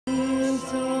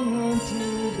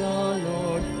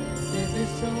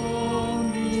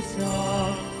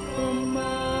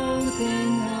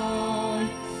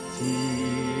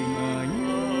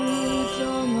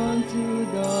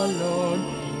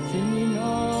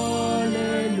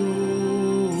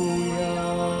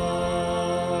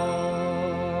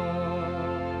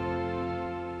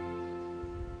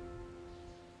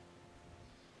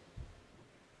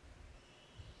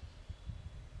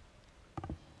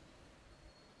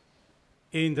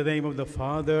In the name of the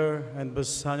Father, and the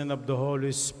Son, and of the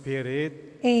Holy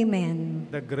Spirit. Amen.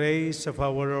 The grace of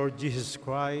our Lord Jesus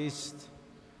Christ,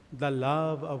 the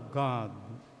love of God,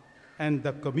 and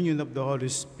the communion of the Holy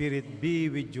Spirit be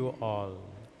with you all.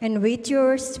 And with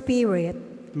your spirit.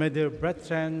 May dear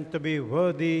brethren, to be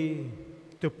worthy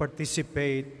to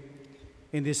participate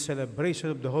in this celebration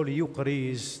of the Holy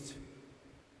Eucharist,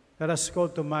 let us call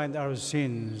to mind our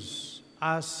sins,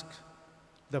 ask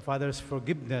the Father's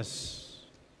forgiveness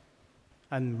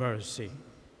and mercy.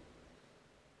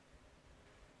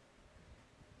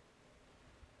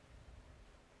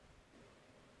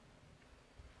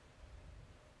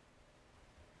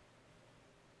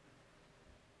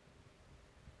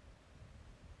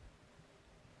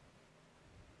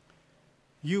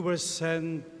 You were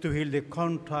sent to heal the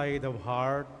contrite of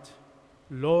heart.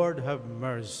 Lord, have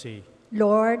mercy.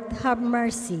 Lord, have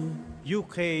mercy. You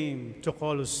came to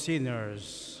call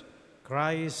sinners.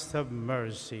 Christ, have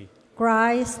mercy.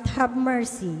 Christ, have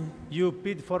mercy. You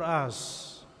plead for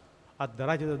us at the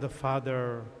right hand of the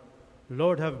Father.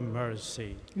 Lord, have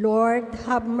mercy. Lord,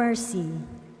 have mercy.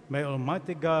 May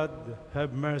Almighty God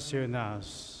have mercy on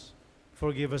us,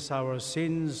 forgive us our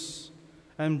sins,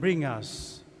 and bring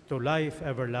us to life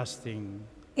everlasting.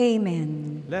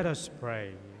 Amen. Let us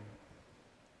pray.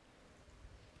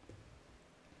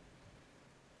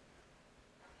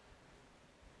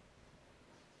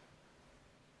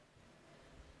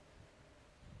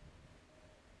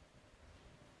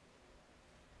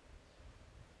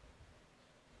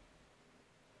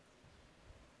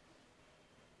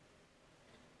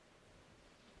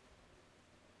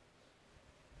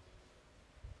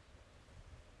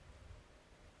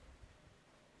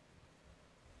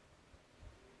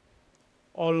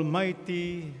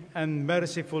 Almighty and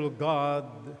merciful God,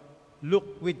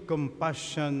 look with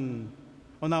compassion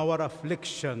on our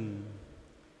affliction,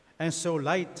 and so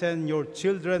lighten your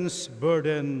children's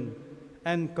burden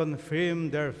and confirm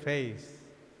their faith,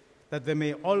 that they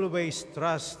may always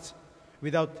trust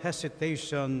without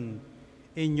hesitation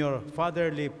in your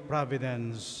fatherly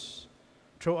providence.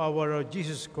 Through our Lord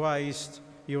Jesus Christ,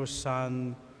 your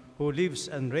Son, who lives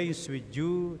and reigns with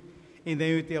you in the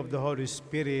unity of the Holy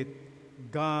Spirit,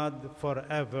 God,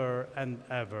 forever and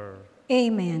ever.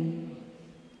 Amen.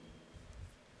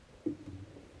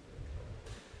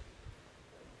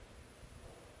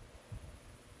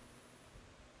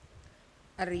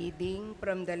 A reading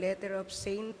from the letter of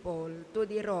St. Paul to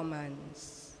the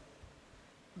Romans.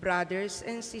 Brothers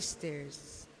and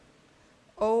sisters,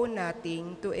 owe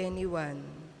nothing to anyone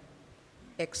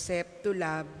except to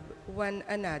love one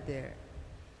another.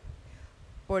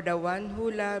 For the one who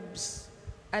loves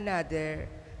another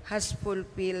has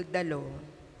fulfilled the law.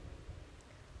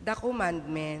 The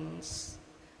commandments: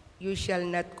 you shall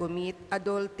not commit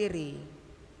adultery,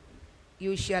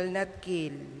 you shall not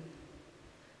kill,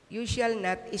 you shall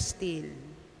not steal,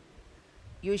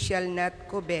 you shall not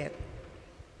covet,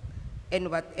 and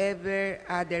whatever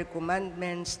other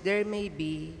commandments there may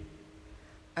be,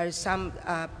 are summed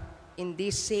up in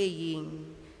this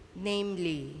saying,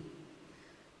 namely,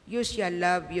 you shall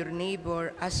love your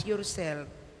neighbor as yourself.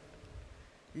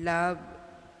 Love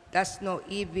does no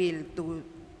evil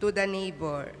to the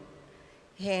neighbor.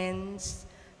 Hence,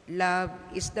 love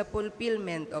is the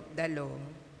fulfillment of the law.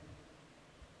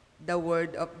 The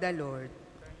word of the Lord.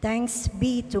 Thanks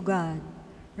be to God.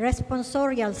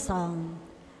 Responsorial Psalm.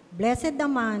 Blessed the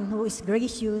man who is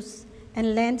gracious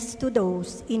and lends to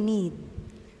those in need.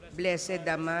 Blessed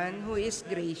the man who is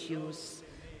gracious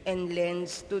and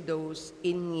lends to those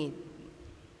in need.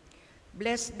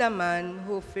 Blessed the man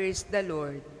who fears the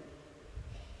Lord,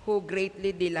 who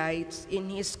greatly delights in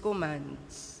his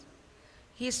commands.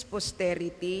 His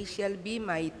posterity shall be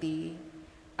mighty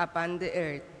upon the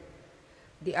earth.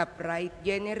 The upright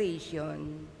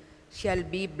generation shall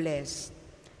be blessed.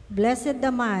 Blessed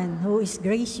the man who is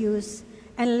gracious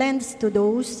and lends to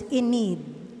those in need.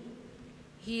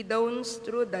 He dawns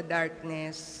through the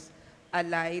darkness, a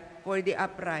light for the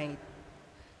upright.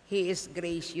 He is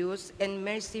gracious and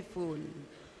merciful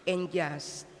and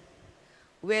just.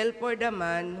 Well for the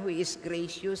man who is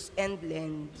gracious and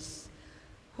lends,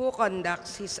 who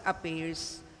conducts his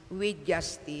affairs with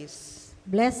justice.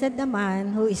 Blessed the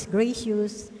man who is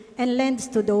gracious and lends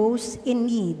to those in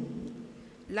need.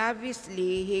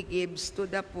 Lavishly he gives to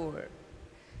the poor.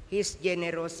 His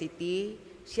generosity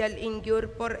shall endure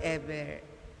forever.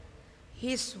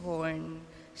 His horn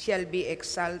shall be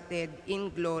exalted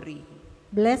in glory.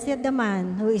 Blessed the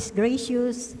man who is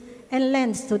gracious and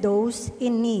lends to those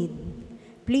in need.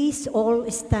 Please all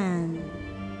stand.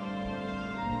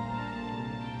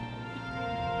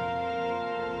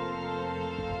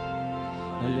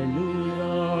 Alleluia,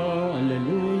 alleluia.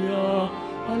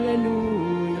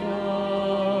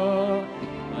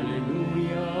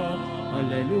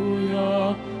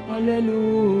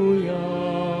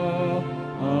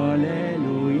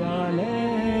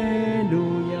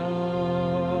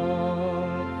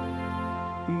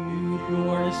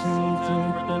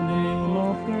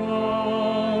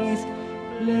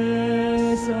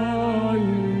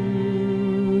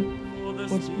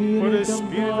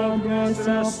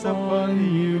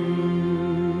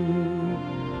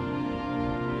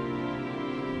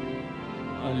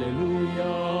 Alleluia,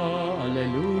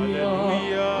 Alleluia,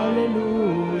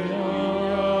 Alleluia.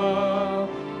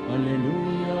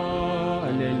 Alleluia,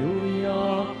 Alleluia,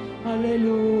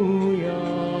 Alleluia,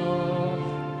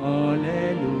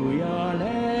 Alleluia,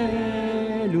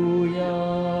 Alleluia.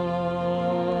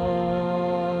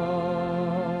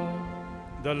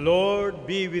 The Lord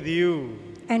be with you.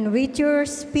 And with your A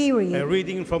spirit,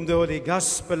 reading from the Holy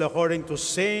Gospel according to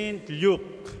Saint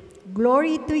Luke.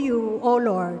 glory to you, O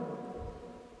Lord.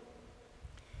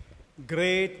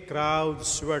 Great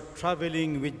crowds were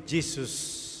traveling with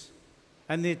Jesus,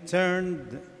 and he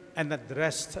turned and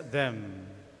addressed them.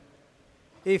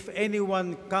 If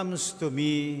anyone comes to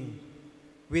me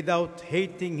without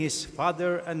hating his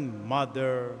father and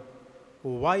mother,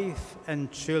 wife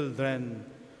and children,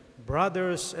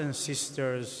 brothers and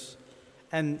sisters,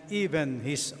 and even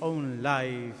his own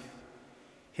life,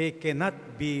 he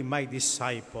cannot be my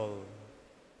disciple.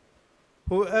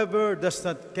 Whoever does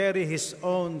not carry his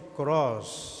own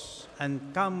cross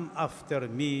and come after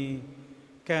me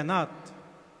cannot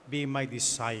be my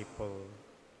disciple.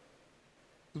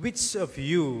 Which of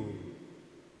you,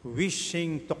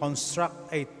 wishing to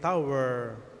construct a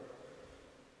tower,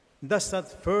 does not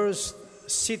first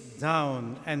sit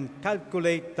down and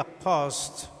calculate the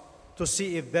cost to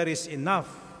see if there is enough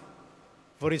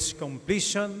for its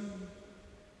completion?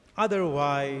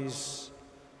 Otherwise,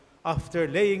 after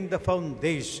laying the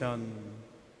foundation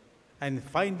and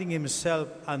finding himself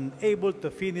unable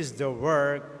to finish the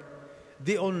work,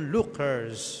 the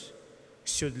onlookers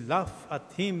should laugh at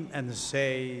him and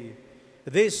say,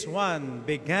 "This one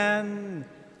began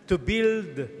to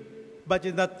build but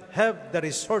did not have the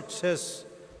resources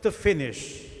to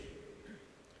finish."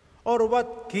 Or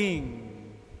what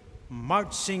king,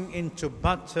 marching into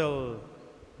battle,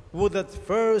 would at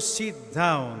first sit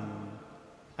down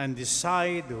and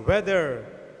decide whether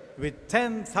with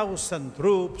 10,000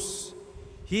 troops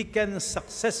he can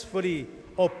successfully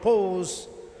oppose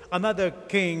another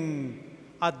king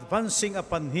advancing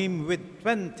upon him with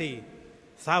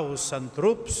 20,000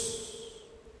 troops?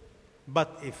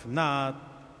 But if not,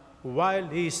 while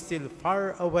he is still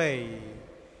far away,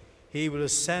 he will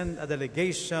send a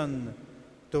delegation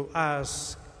to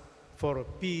ask for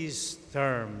peace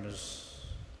terms.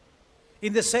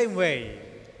 In the same way,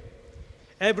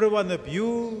 every one of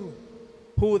you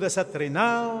who does not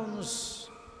renounce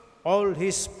all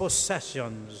his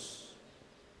possessions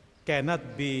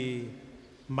cannot be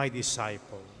my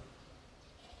disciple.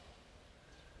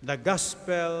 The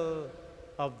Gospel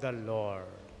of the Lord.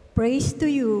 Praise to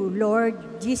you,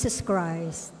 Lord Jesus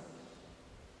Christ.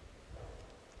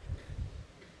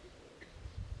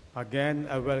 Again,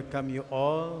 I welcome you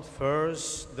all.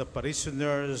 First, the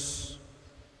parishioners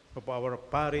of our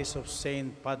parish of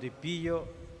Saint Padre Pio.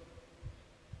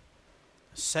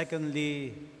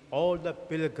 Secondly, all the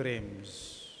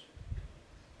pilgrims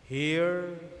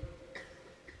here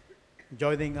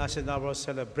joining us in our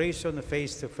celebration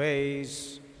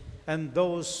face-to-face, and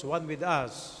those one with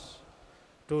us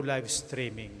through live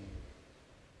streaming.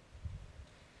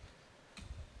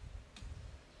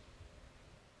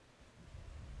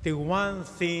 The one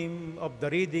theme of the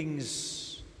readings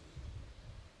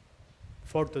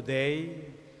for today,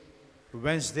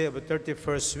 Wednesday of the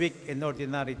 31st week in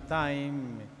Ordinary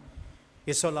Time,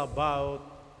 is all about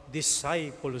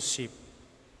discipleship.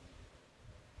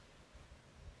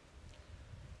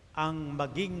 Ang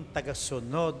maging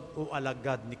tagasunod o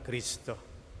alagad ni Kristo.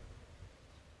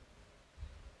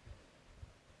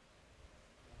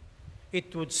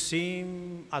 It would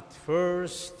seem at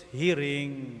first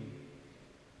hearing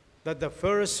that the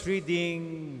first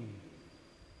reading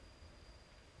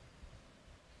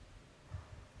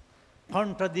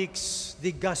contradicts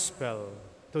the gospel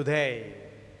today,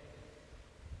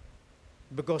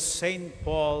 because Saint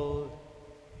Paul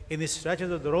in his letter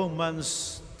to the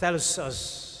Romans tells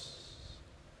us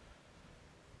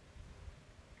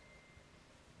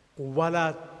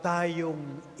wala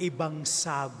tayong ibang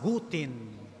sagutin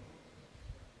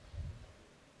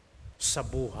sa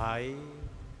buhay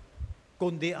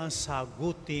kundi ang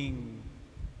saguting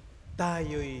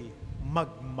tayo'y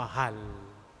magmahal.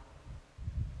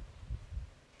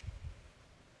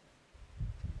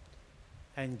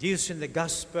 And Jesus in the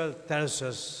Gospel tells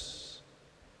us,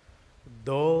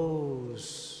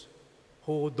 those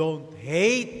who don't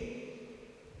hate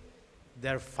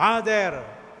their father,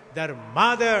 their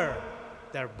mother,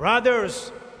 their brothers,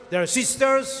 their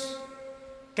sisters,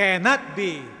 cannot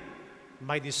be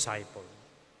my disciple.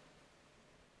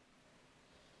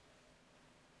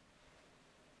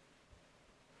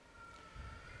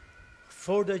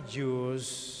 For the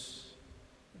Jews,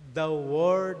 the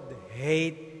word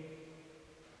hate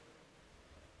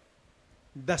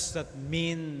does not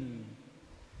mean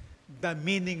the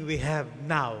meaning we have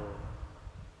now.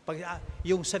 Pag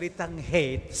yung salitang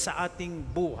hate sa ating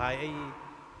buhay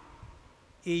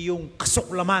ay yung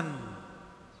kasuklaman.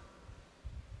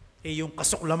 Yung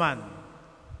kasuklaman.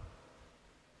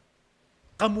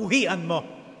 Kamuhian mo.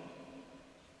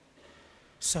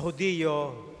 Sa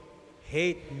Hudiyo,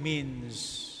 hate means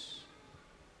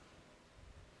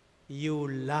you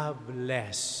love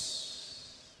less.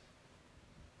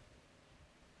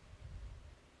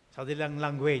 Sa kanilang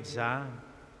language,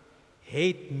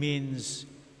 hate means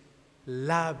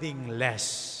loving less.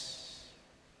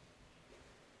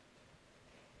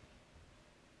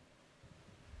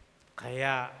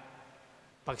 Kaya,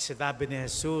 pag sinabi ni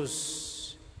Jesus,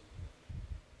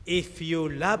 if you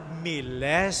love me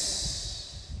less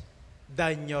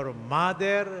than your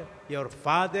mother, your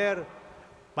father,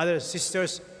 brothers and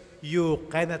sisters, you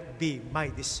cannot be my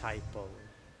disciple.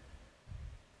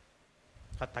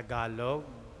 Sa Tagalog,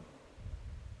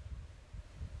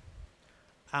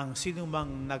 ang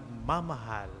sinumang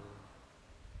nagmamahal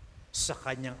sa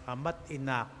kanyang ama't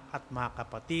ina at mga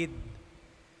kapatid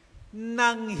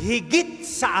nang higit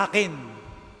sa akin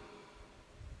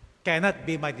cannot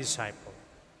be my disciple.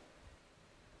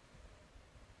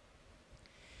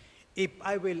 If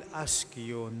I will ask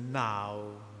you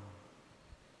now,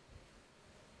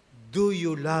 do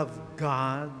you love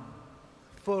God?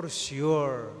 For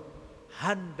sure,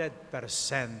 100%,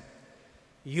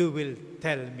 you will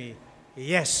tell me,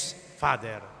 yes,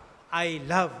 Father, I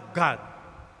love God.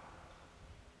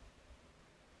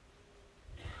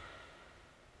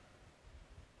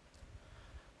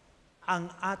 Ang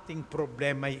ating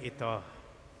problema ay ito.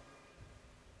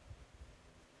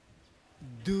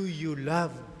 Do you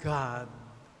love God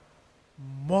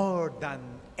more than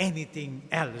anything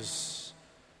else?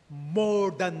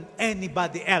 More than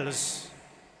anybody else?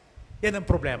 Yan ang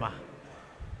problema.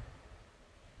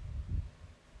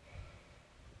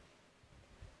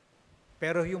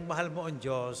 Pero yung mahal mo ang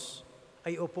Diyos,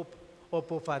 ay opo,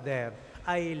 Father,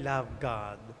 I love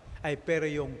God. Pero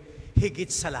yung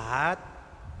higit sa lahat,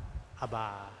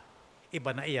 aba, iba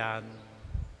na iyan.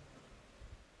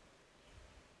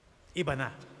 Iba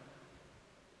na.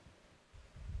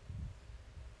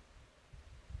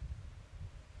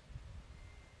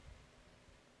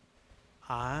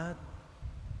 At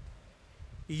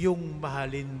yung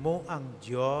mahalin mo ang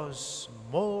Diyos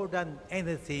more than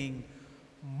anything,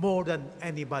 more than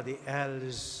anybody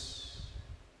else,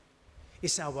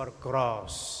 is our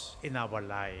cross in our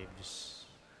lives.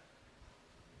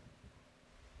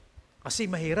 Kasi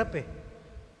mahirap eh.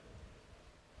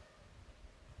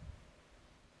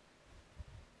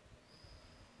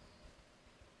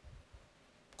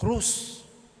 Krus.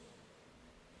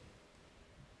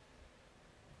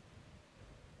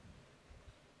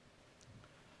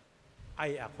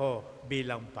 Ay ako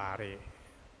bilang pare.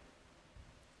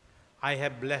 I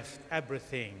have left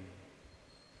everything.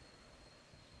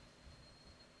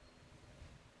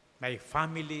 My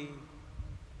family,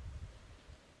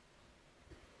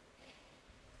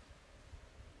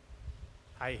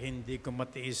 ay hindi ko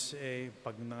matiis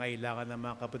pag nangailangan ng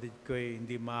mga kapatid ko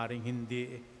hindi maaaring hindi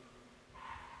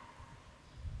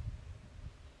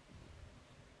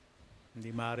Hindi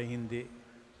maaaring hindi.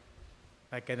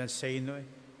 I cannot say no.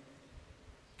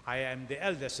 I am the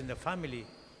eldest in the family.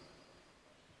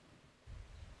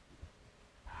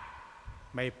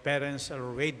 My parents are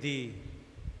already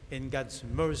in God's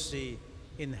mercy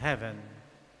in heaven.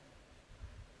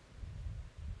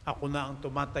 Ako na ang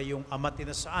tumatayong ama't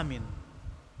ina sa amin.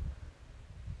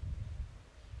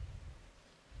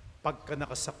 Pagka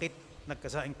nakasakit,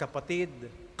 nagkasaing kapatid,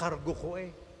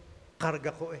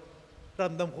 karga ko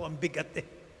Ramdam ko ang bigat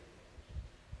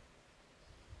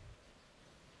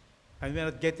And when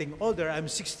I'm getting older, I'm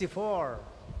 64.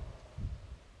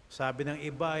 Sabi ng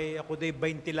iba ako day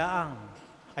 20 laang.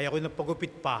 Ay ako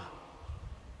napagupit pa.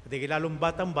 Hindi lalong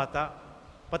batang-bata.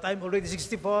 But I'm already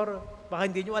 64. Baka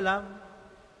hindi nyo alam.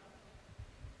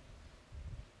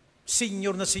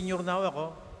 Senior na ako.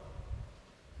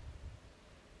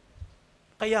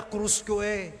 Kaya krus ko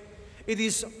It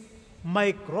is my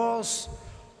cross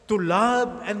to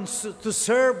love and to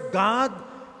serve God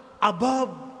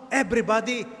above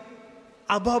everybody,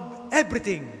 above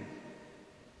everything.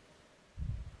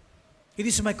 It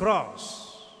is my cross.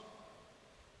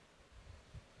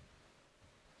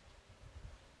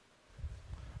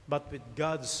 But with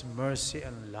God's mercy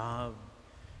and love,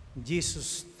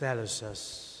 Jesus tells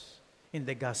us in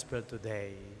the gospel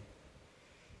today,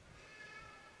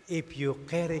 if you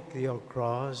carry your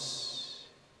cross,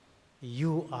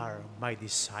 you are my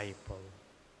disciple.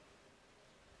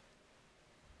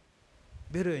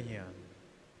 Biruin niyo yan.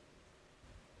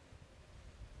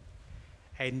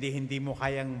 ay hindi mo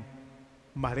kayang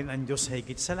mahalin ang Diyos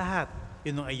higit sa lahat.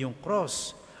 Yun ang iyong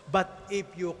cross. But if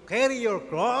you carry your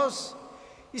cross,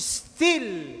 still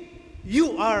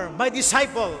you are my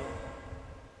disciple.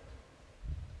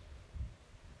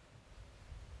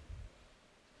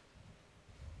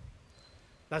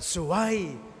 That's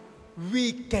why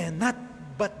we cannot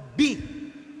but be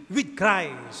with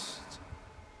Christ.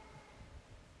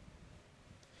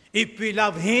 If we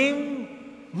love Him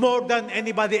more than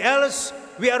anybody else,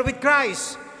 we are with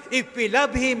Christ. If we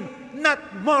love Him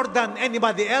not more than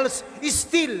anybody else,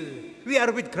 still we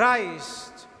are with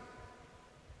Christ.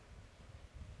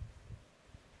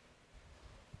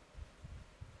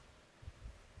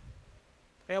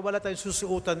 Kaya wala tayong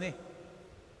susuotan eh.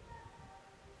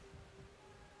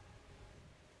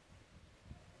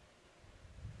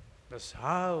 That's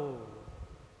how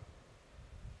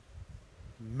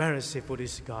merciful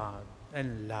is God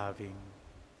and loving.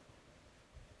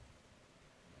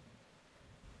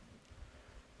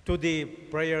 To the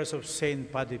prayers of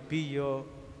Saint Padre Pio,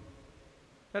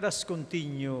 let us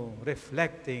continue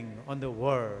reflecting on the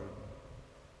Word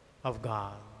of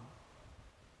God.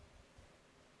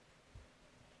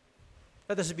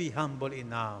 Let us be humble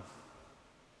enough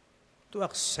to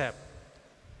accept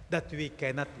that we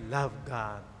cannot love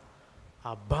God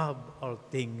above all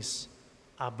things,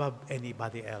 above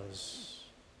anybody else.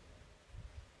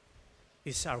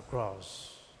 It's our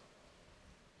cross.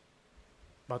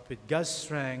 But with God's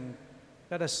strength,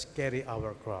 let us carry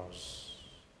our cross.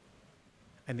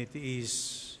 And it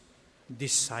is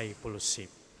discipleship.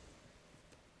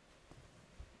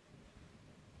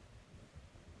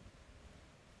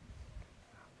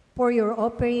 For your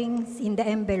offerings in the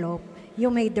envelope, you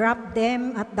may drop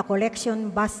them at the collection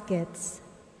baskets.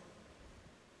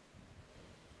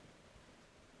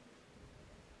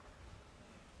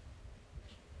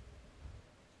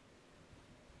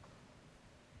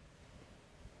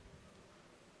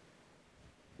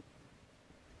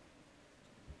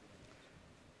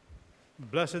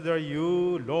 Blessed are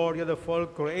you, Lord God of all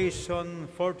creation,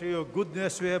 for to your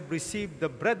goodness we have received the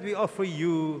bread we offer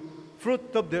you,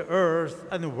 fruit of the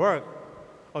earth and work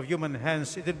of human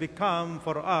hands. It will become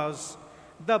for us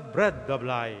the bread of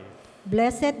life.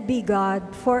 Blessed be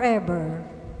God forever.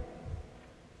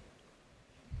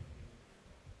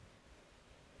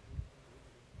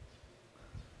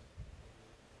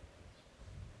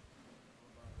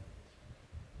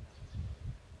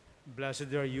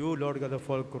 Blessed are you, Lord God of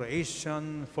all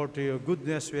creation, for to your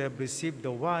goodness we have received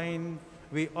the wine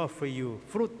we offer you,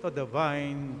 fruit of the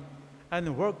vine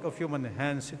and work of human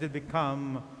hands. It will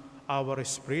become our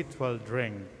spiritual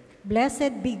drink.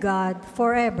 Blessed be God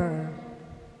forever.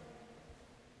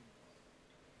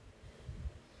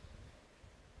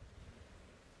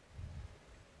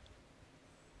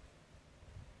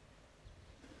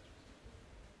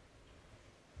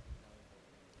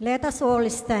 Let us all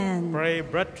stand. Pray,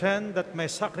 brethren, that my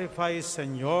sacrifice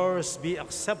and yours be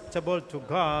acceptable to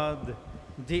God,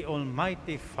 the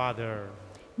Almighty Father.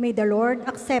 May the Lord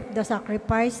accept the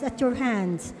sacrifice at your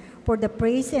hands for the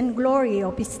praise and glory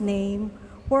of His name,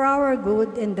 for our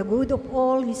good and the good of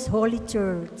all His holy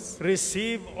church.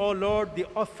 Receive, O Lord, the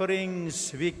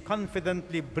offerings we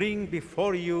confidently bring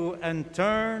before you, and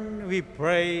turn, we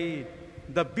pray,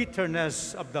 the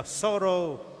bitterness of the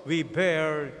sorrow we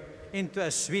bear into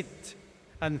a sweet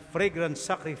and fragrant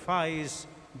sacrifice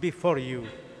before you.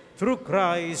 Through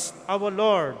Christ our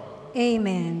Lord.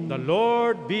 Amen. The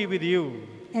Lord be with you.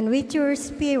 And with your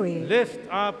spirit, Lift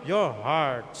up your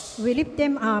hearts. we lift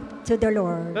them up to the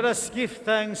Lord. Let us give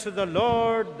thanks to the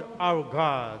Lord our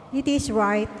God. It is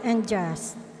right and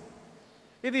just.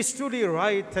 It is truly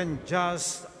right and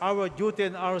just, our duty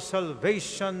and our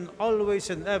salvation, always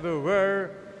and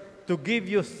everywhere, to give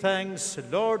you thanks,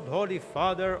 Lord, Holy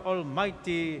Father,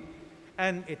 Almighty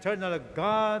and eternal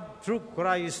God, through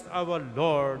Christ our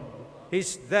Lord.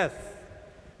 His death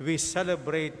we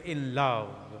celebrate in love.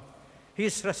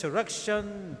 His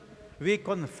resurrection we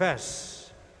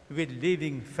confess with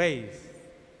living faith.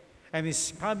 And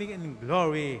His coming in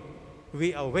glory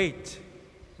we await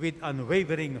with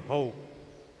unwavering hope.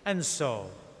 And so,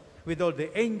 with all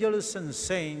the angels and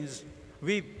saints,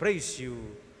 we praise you,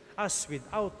 as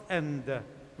without end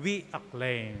we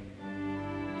acclaim.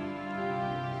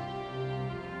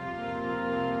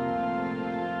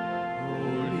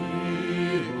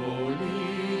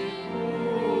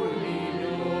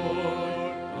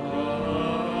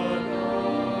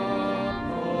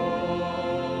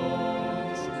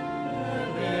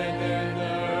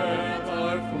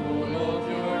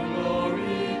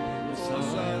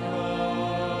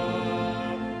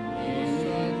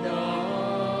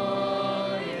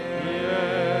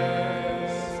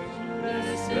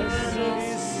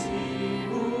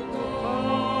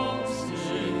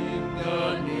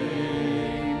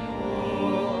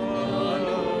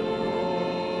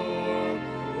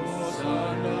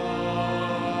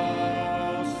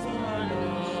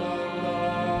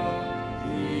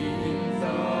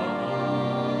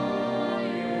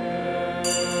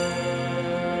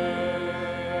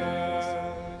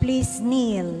 Please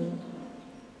kneel.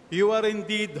 You are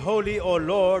indeed holy, O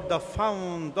Lord, the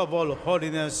fount of all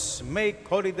holiness. Make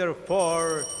holy,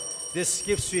 therefore, these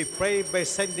gifts, we pray, by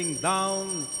sending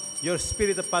down your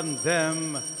Spirit upon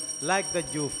them like the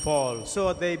dew fall,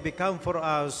 so they become for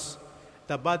us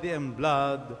the body and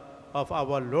blood of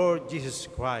our Lord Jesus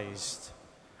Christ.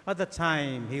 At the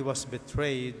time he was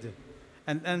betrayed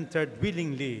and entered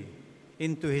willingly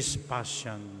into his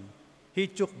passion, he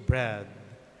took bread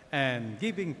and,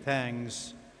 giving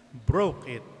thanks, broke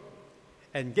it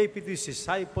and gave it to his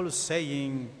disciples,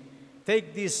 saying,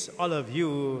 "Take this, all of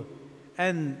you,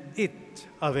 and eat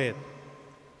of it.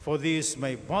 For this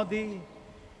my body,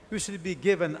 which will be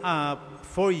given up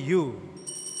for you."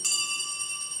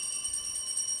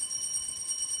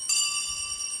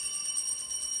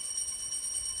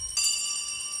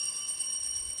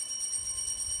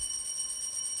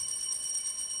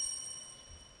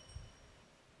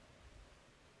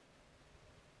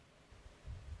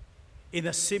 In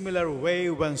a similar way,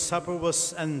 when supper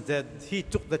was ended, he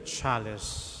took the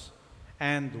chalice,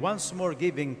 and once more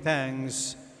giving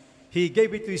thanks, he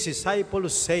gave it to his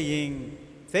disciples, saying,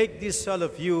 "Take this, all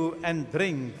of you, and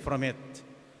drink from it.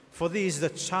 For this is the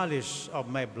chalice of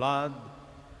my blood,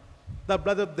 the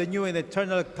blood of the new and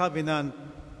eternal covenant,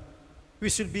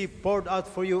 which will be poured out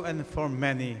for you and for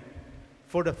many,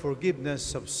 for the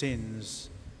forgiveness of sins.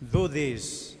 Do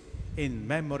this in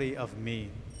memory of me."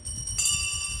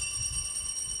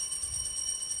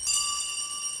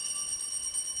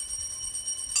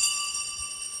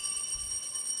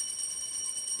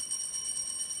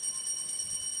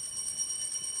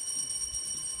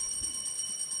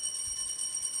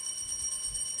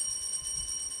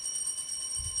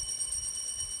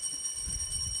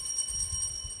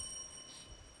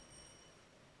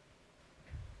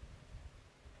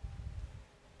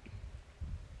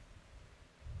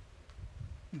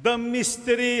 The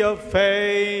mystery of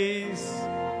faith.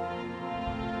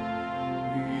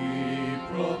 We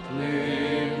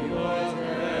proclaim your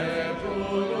death, O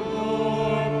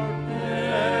Lord,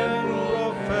 and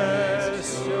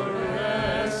Profess your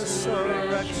resurrection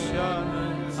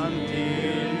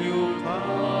until you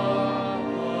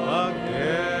come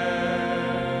again.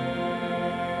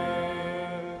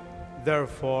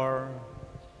 Therefore,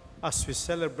 as we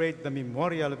celebrate the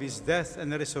memorial of his death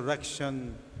and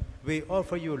resurrection, we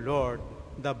offer you, Lord,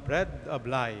 the bread of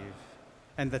life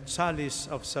and the chalice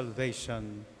of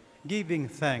salvation, giving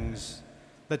thanks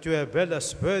that you have held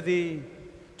us worthy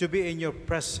to be in your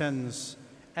presence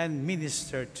and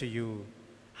minister to you.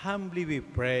 Humbly we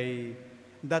pray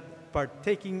that,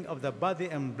 partaking of the body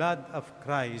and blood of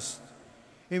Christ,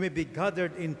 we may be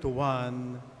gathered into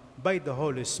one by the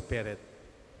Holy Spirit.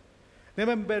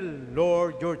 Remember,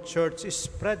 Lord, your church is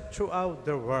spread throughout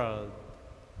the world,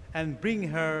 and bring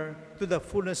her to the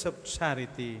fullness of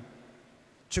charity,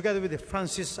 together with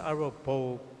Francis, our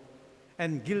Pope,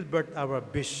 and Gilbert, our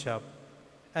Bishop,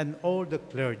 and all the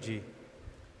clergy.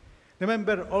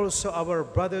 Remember also our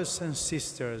brothers and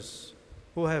sisters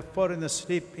who have fallen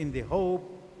asleep in the hope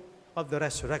of the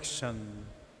resurrection,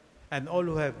 and all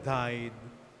who have died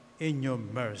in your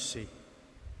mercy.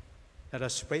 Let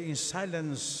us pray in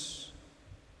silence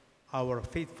our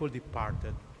faithful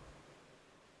departed.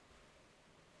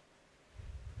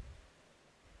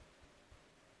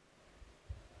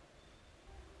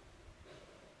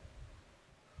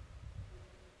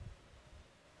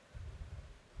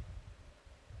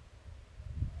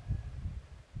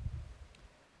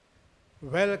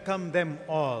 Welcome them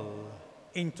all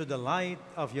into the light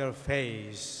of your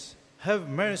face. Have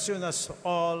mercy on us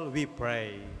all, we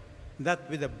pray, that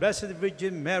with the Blessed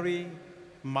Virgin Mary,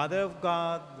 Mother of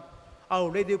God, Our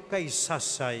Lady of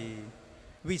Kaysasay,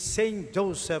 with Saint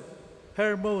Joseph,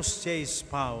 her most chaste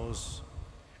spouse,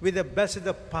 with the blessed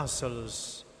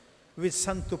apostles, with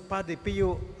Santo Padre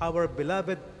Pio, our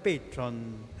beloved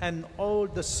patron, and all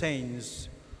the saints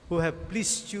who have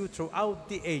pleased you throughout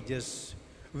the ages,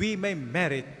 we may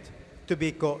merit to be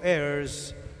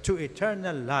co-heirs to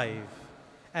eternal life,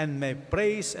 and may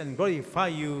praise and glorify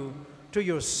you to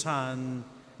your Son,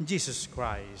 Jesus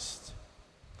Christ.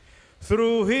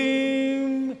 Through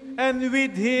him, and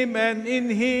with him, and in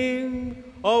him,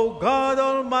 O God,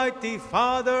 Almighty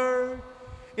Father,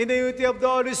 in the unity of the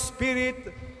Holy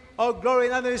Spirit, all glory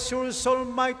and honor is yours,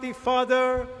 Almighty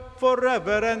Father,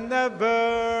 forever and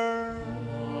ever.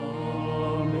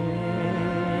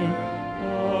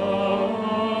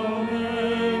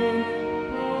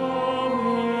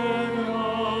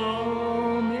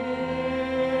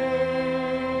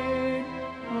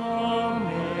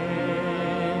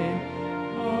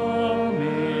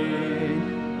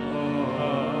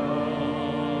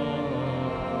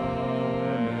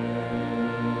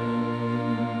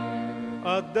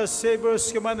 At the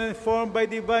Savior's command, informed by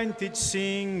divine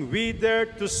teaching, we dare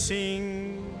to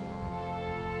sing.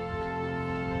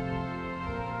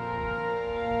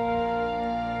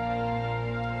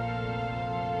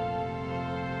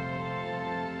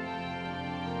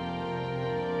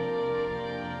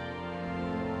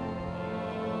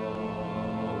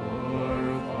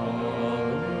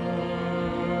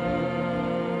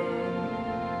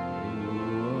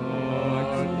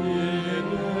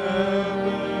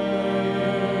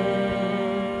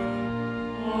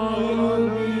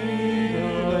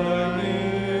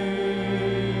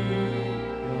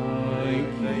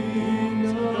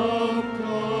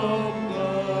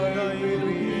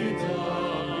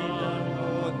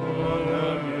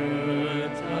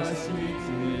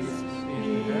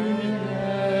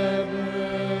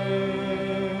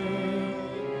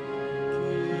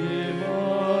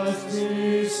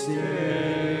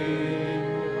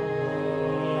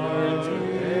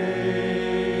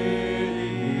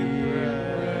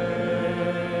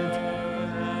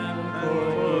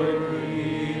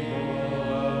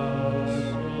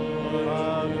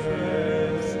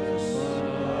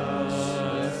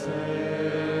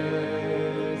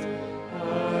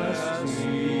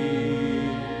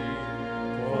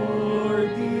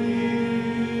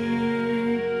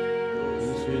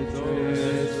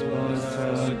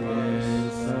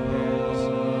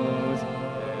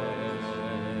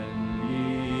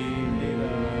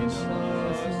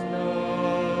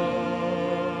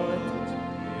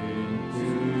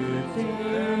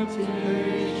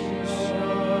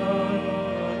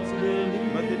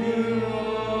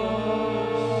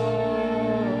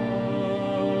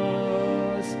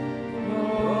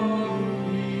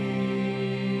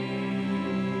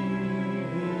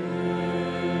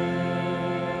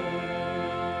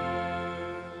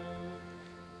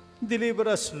 Deliver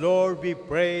us, Lord, we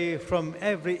pray, from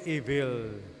every evil.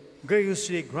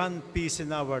 Graciously grant peace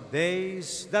in our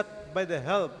days, that by the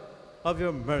help of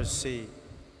your mercy,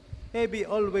 may be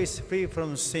always free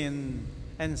from sin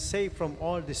and safe from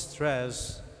all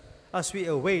distress, as we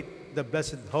await the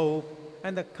blessed hope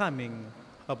and the coming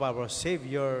of our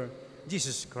Savior,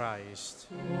 Jesus Christ.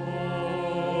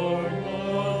 Lord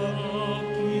of the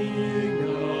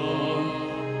kingdom,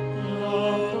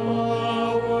 the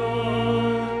power,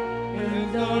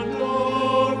 and the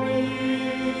glory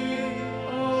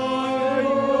are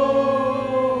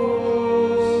yours,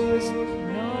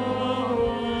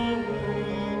 now and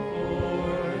forever.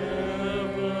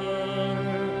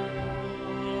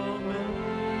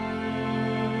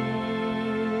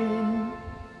 Amen.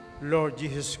 Lord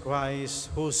Jesus Christ,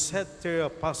 who said to your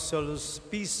apostles,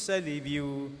 "Peace I leave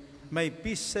you, my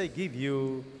peace I give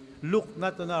you," look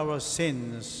not on our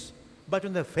sins, but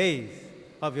on the faith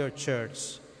of your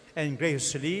church, and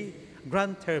graciously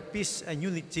grant her peace and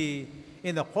unity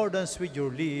in accordance with your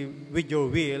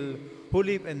will, who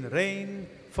live and reign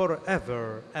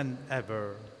forever and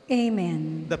ever.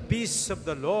 Amen. The peace of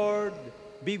the Lord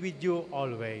be with you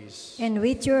always. And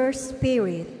with your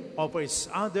spirit. Offer each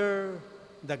other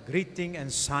the greeting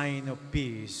and sign of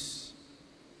peace.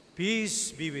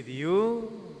 Peace be with you.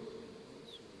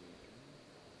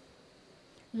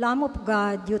 Lamb of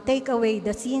God, you take away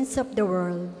the sins of the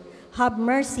world. Have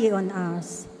mercy on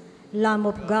us. Lamb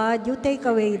of God, you take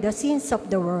away the sins of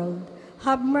the world.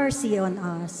 Have mercy on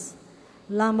us.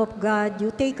 Lamb of God,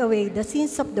 you take away the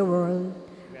sins of the world.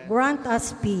 Grant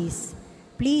us peace.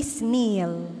 Please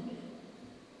kneel.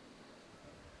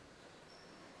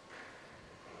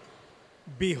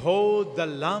 Behold the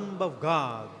Lamb of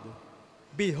God.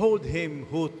 Behold him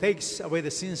who takes away the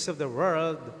sins of the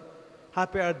world.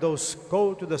 Happy are those who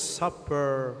go to the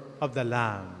supper of the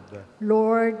Lamb.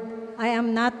 Lord, I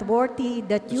am not worthy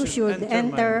that you should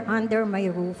enter under my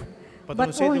roof,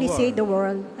 but only say the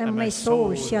word, and my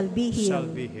soul shall be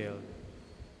healed.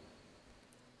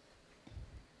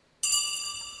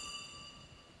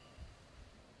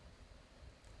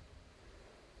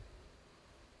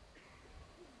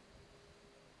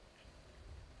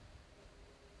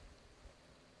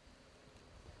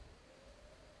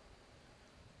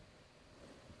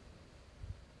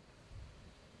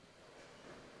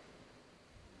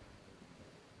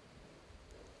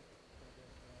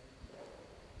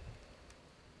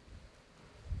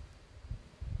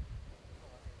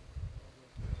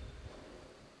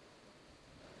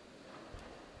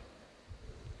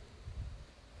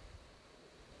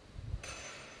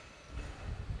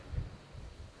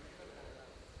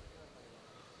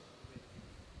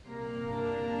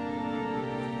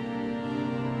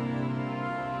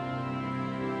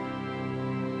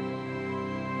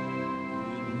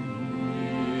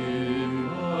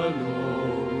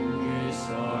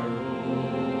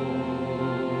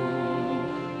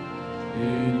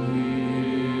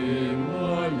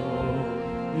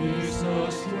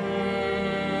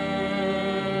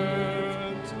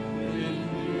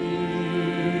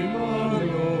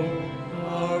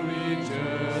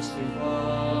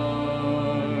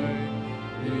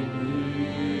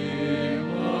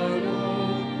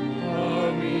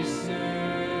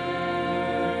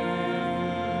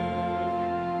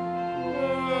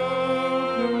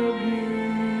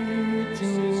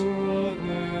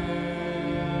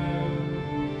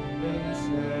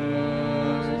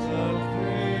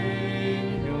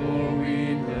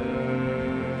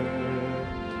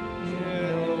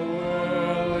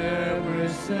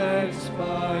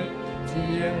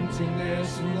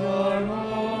 emptiness in our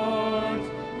hearts,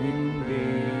 in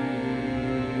vain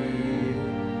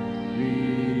we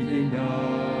deny.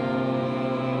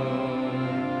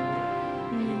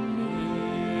 In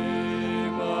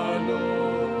Him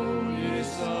alone is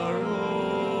our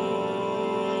hope.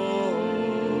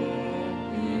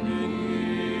 In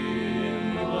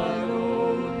Him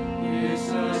alone is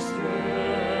our strength.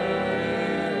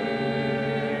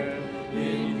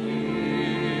 In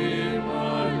Him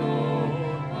alone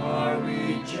are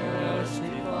we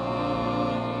justified.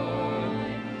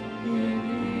 In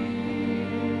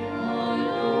Him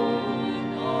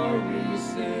alone are we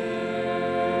saved.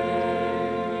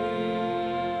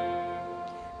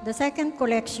 The second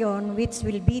collection, which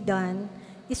will be done,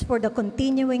 is for the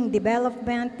continuing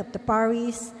development of the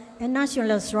parish and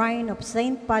National Shrine of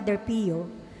Saint Padre Pio.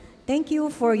 Thank you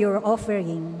for your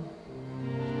offering.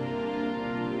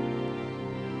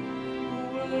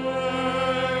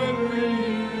 Where will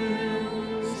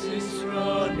you cease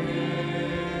running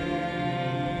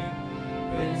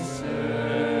in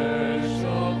search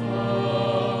of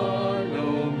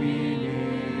hollow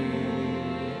meaning?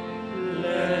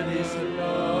 Let His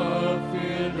love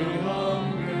fill the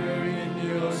hunger in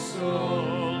your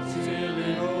soul till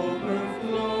it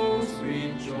overflows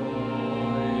with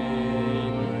joy.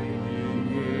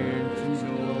 Here to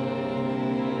know.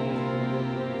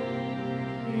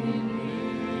 In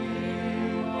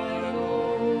Him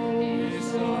alone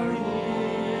is our hope.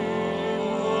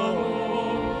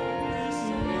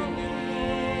 In Him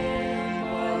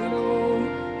alone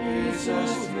is our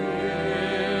strength.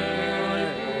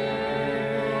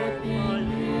 In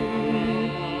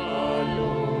Him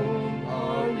alone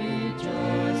are we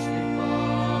justified.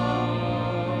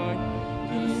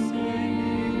 In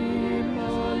Him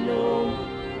alone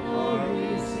are we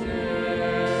saved.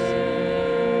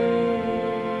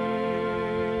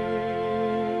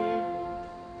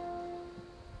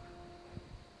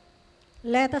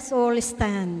 Let us all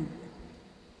stand.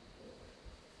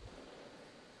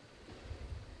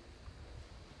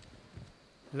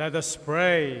 Let us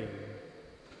pray.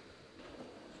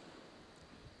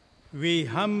 We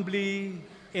humbly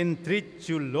entreat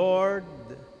you, Lord,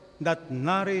 that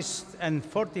nourished and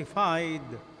fortified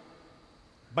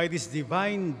by this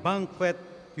divine banquet,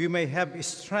 we may have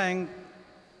strength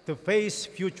to face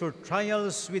future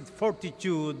trials with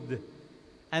fortitude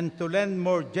and to lend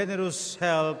more generous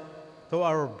help to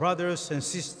our brothers and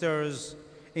sisters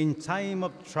in time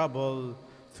of trouble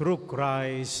through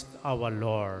Christ our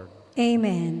Lord.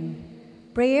 Amen.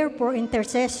 Prayer for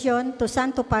intercession to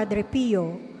Santo Padre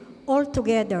Pio, all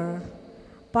together.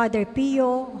 Padre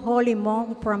Pio, holy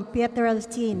monk from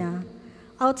Pietrelcina,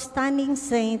 outstanding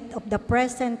saint of the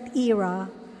present era,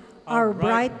 our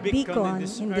bright beacon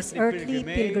in this earthly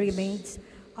pilgrimage,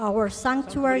 our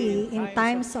sanctuary in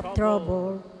times of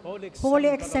trouble, holy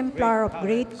exemplar of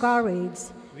great courage,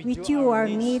 with you our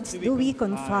needs do we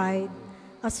confide,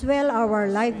 as well our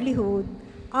livelihood,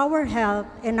 our health,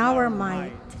 and our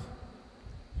might.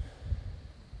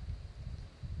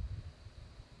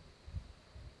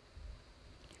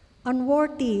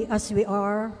 Unworthy as we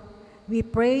are, we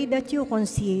pray that you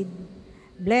concede,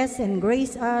 bless and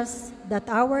grace us, that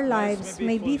our lives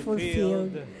may be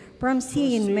fulfilled. From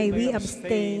sin may we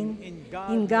abstain,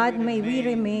 in God may we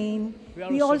remain.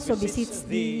 We also beseech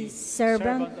thee,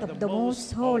 servant of the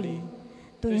Most Holy,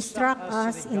 to instruct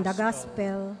us in the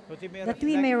gospel, that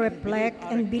we may reflect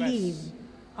and believe.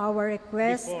 Our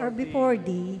requests are before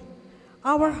thee.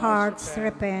 Our hearts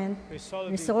repent,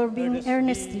 resolving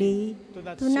earnestly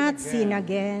to not sin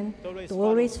again, to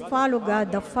always follow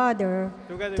God the Father,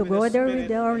 together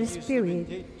with the Holy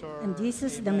Spirit, and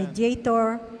Jesus the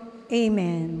Mediator.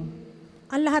 Amen.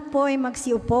 Ang lahat po ay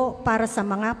magsiupo para sa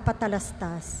mga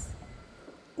patalastas.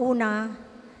 Una,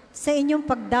 sa inyong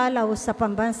pagdalaw sa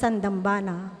pambansang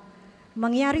dambana,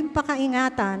 mangyaring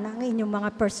pakaingatan ang inyong mga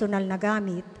personal na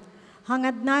gamit.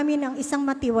 Hangad namin ang isang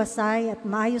matiwasay at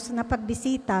maayos na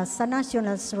pagbisita sa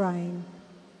National Shrine.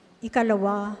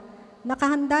 Ikalawa,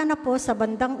 nakahanda na po sa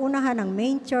bandang unahan ng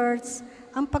main church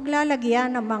ang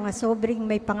paglalagyan ng mga sobring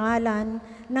may pangalan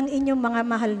ng inyong mga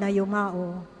mahal na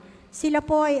yumao. Sila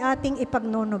po ay ating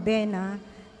ipagnonobena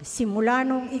simula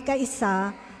nung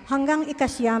ika-1 hanggang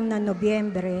ika-9 na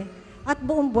Nobyembre at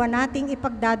buong buwan nating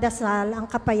ipagdadasal ang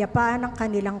kapayapaan ng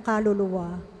kanilang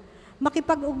kaluluwa.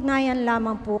 Makipag-ugnayan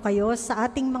lamang po kayo sa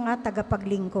ating mga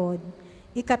tagapaglingkod.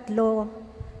 Ikatlo,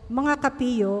 mga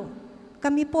kapiyo,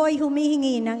 kami po ay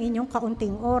humihingi ng inyong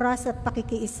kaunting oras at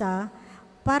pakikiisa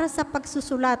para sa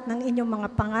pagsusulat ng inyong mga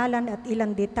pangalan at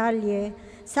ilang detalye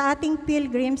sa ating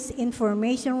Pilgrim's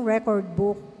Information Record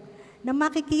Book na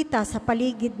makikita sa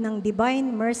paligid ng Divine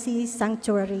Mercy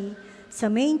Sanctuary sa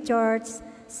main church,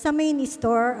 sa main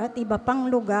store at iba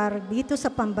pang lugar dito sa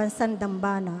pambansang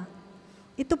dambana.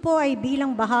 Ito po ay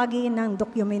bilang bahagi ng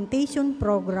documentation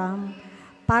program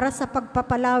para sa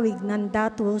pagpapalawig ng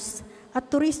datos at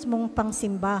turismong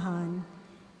pangsimbahan.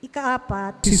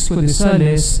 Ika-4, Francisco de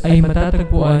Sales ay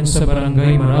matatagpuan sa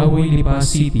Barangay Marawi, Lipa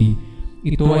City.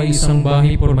 Ito ay isang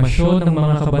bahay pormasyon ng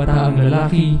mga kabataang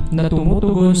lalaki na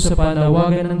tumutugon sa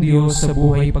panawagan ng Diyos sa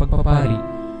buhay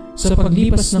pagpapari. Sa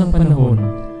paglipas ng panahon,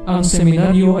 ang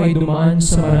seminaryo ay dumaan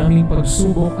sa maraming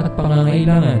pagsubok at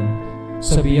pangangailangan.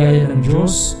 Sa biyaya ng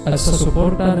Diyos at sa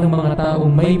suporta ng mga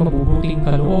taong may mabubuting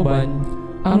kalooban,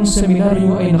 ang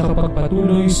seminaryo ay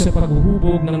nakapagpatuloy sa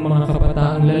paghuhubog ng mga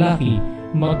kabataang lalaki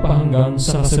magpahanggang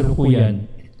sa kasalukuyan.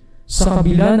 Sa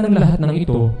kabila ng lahat ng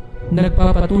ito,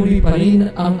 nagpapatuloy pa rin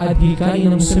ang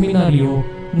adhikain ng seminaryo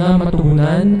na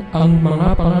matugunan ang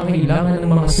mga pangangailangan ng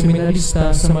mga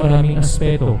seminarista sa maraming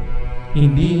aspeto.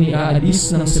 Hindi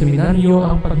iniaalis ng seminaryo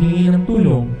ang paghingi ng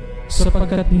tulong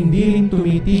sapagkat hindi rin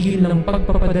tumitigil ng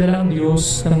pagpapadala ang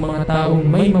Diyos ng mga taong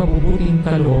may mabubuting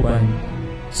kalooban.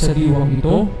 Sa diwang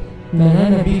ito,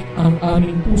 nananabik ang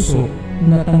aming puso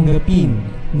na tanggapin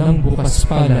ng bukas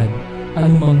palad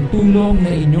anumang tulong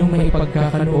na inyong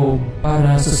maipagkakaloob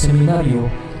para sa seminaryo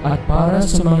at para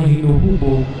sa mga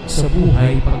hinuhubog sa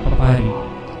buhay pagpapari.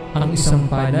 Ang isang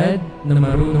palad na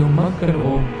marunong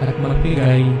magkaloob at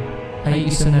magbigay ay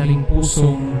isa na ring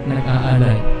pusong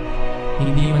nag-aalay.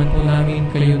 Hindi man po namin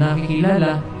kayo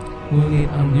nakikilala, ngunit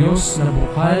ang Diyos na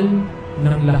bukal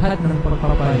ng lahat ng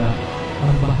pagpapala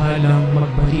ang bahalang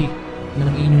magbalik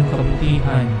ng inyong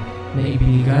kabutihan na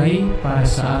ibinigay para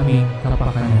sa aming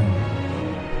kapakanan.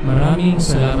 Maraming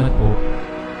salamat po.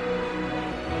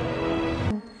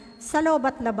 sa loob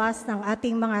at labas ng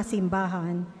ating mga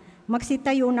simbahan,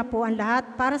 magsitayo na po ang lahat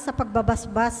para sa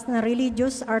pagbabasbas ng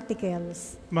religious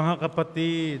articles. Mga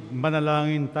kapatid,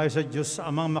 manalangin tayo sa Diyos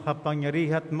amang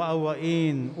makapangyarihan at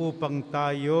maawain upang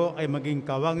tayo ay maging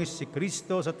kawangis si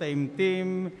Kristo sa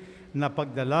taimtim na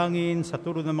pagdalangin sa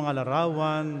tulong ng mga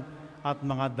larawan at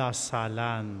mga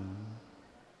dasalan.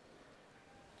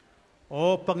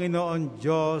 O Panginoon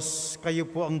Diyos,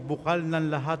 kayo po ang bukal ng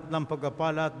lahat ng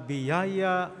pagpapala at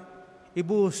biyaya.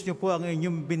 Ibuhos niyo po ang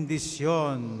inyong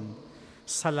bendisyon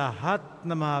sa lahat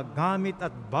ng mga gamit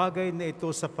at bagay na ito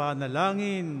sa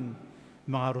panalangin,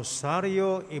 mga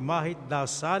rosaryo, imahit,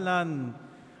 dasalan,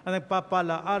 ang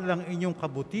nagpapalaan ng inyong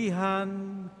kabutihan,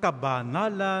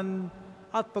 kabanalan,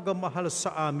 at pagmamahal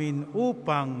sa amin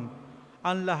upang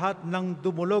ang lahat ng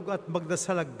dumulog at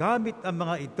magdasal gamit ang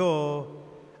mga ito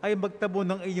ay magtamo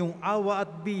ng iyong awa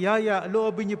at biyaya.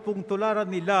 Loobin niyo pong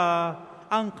tularan nila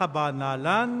ang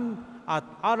kabanalan at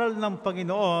aral ng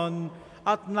Panginoon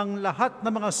at ng lahat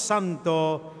ng mga santo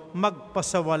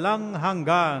magpasawalang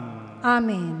hanggan.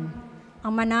 Amen.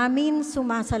 Ang manamin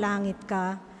sumasalangit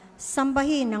ka,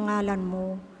 sambahin ang ngalan mo,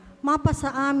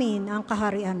 mapasa amin ang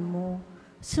kaharian mo,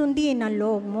 sundin ang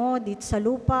loob mo dito sa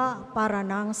lupa para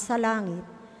nang sa langit.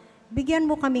 Bigyan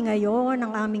mo kami ngayon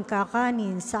ng aming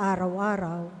kakanin sa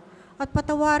araw-araw at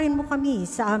patawarin mo kami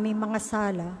sa aming mga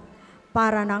sala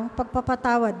para ng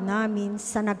pagpapatawad namin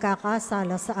sa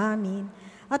nagkakasala sa amin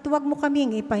at huwag mo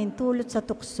kaming ipahintulot sa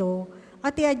tukso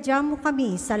at iadya mo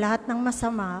kami sa lahat ng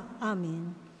masama.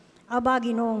 Amen. Aba,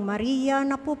 Ginoong Maria,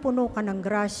 napupuno ka ng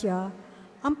grasya,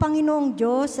 ang Panginoong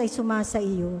Diyos ay sumasa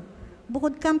iyo.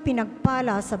 Bukod kang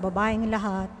pinagpala sa babaeng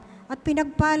lahat, at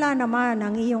pinagpala naman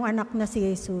ang iyong anak na si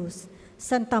Jesus.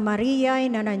 Santa Maria,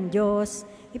 Ina ng Diyos,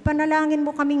 ipanalangin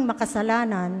mo kaming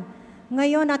makasalanan,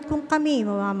 ngayon at kung kami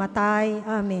mamamatay.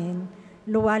 Amen.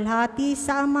 Luwalhati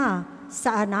sa Ama,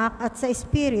 sa Anak at sa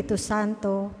Espiritu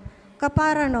Santo,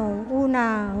 kapara noong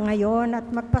una, ngayon at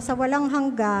magpasawalang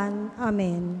hanggan.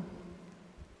 Amen.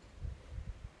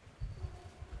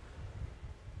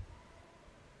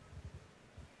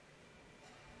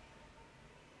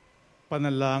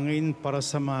 Panalangin para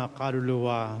sa mga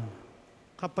kaluluwa,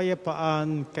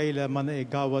 kapayapaan kailanman na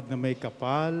igawad na may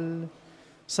kapal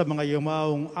sa mga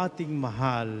yumaong ating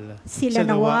mahal. Sila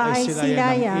nawa ay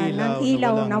silayan ng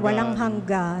ilaw na walang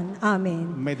hanggan.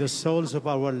 Amen. May the souls of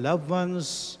our loved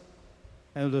ones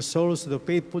and the souls of the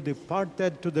faithful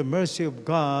departed to the mercy of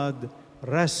God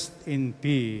rest in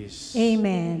peace.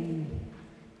 Amen.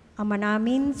 Ama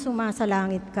namin,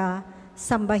 sumasalangit ka,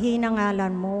 sambahin ang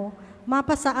ngalan mo,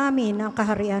 mapasa amin ang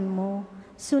kaharian mo,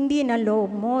 sundin ang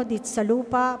loob mo dito sa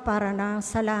lupa para na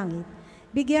sa langit.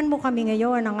 Bigyan mo kami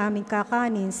ngayon ng aming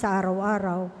kakanin sa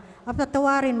araw-araw at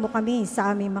patawarin mo kami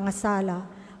sa aming mga sala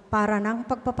para ng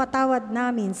pagpapatawad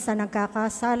namin sa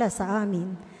nagkakasala sa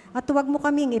amin. At huwag mo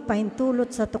kaming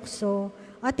ipahintulot sa tukso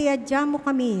at iadya mo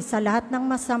kami sa lahat ng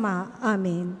masama.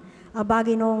 Amen. Aba,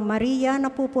 Ginoong Maria,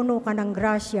 napupuno ka ng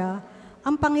grasya,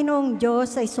 ang Panginoong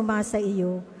Diyos ay sumasa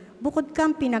iyo. Bukod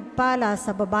kang pinagpala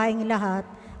sa babaeng lahat,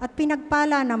 at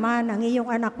pinagpala naman ang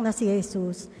iyong anak na si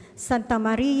Jesus. Santa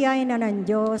Maria, Ina ng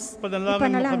Diyos,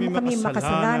 ipanalangin mo kami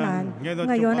makasalanan,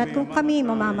 ngayon at kung kami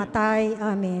mamamatay.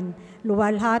 Amen.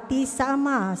 Luwalhati sa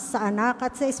Ama, sa Anak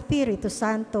at sa Espiritu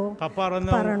Santo, para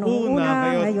noong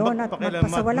una, ngayon at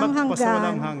magpasawalang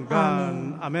hanggan.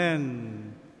 Amen. Amen.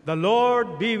 The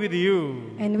Lord be with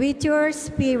you. And with your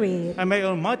spirit. And may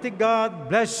Almighty God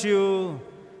bless you,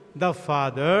 the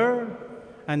Father,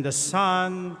 and the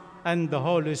Son, and the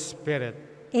Holy Spirit.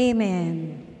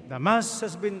 Amen. The Mass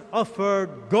has been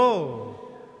offered. Go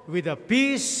with the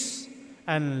peace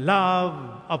and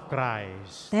love of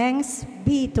Christ. Thanks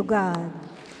be to God.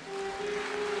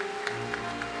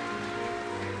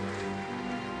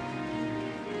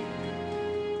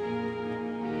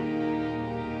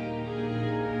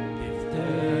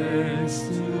 Thanks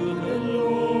to the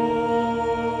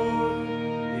Lord,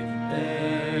 give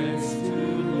thanks to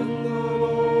the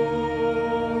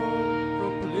Lord,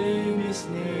 proclaim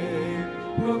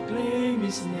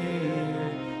His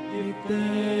name, give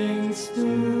thanks to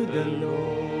the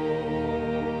Lord.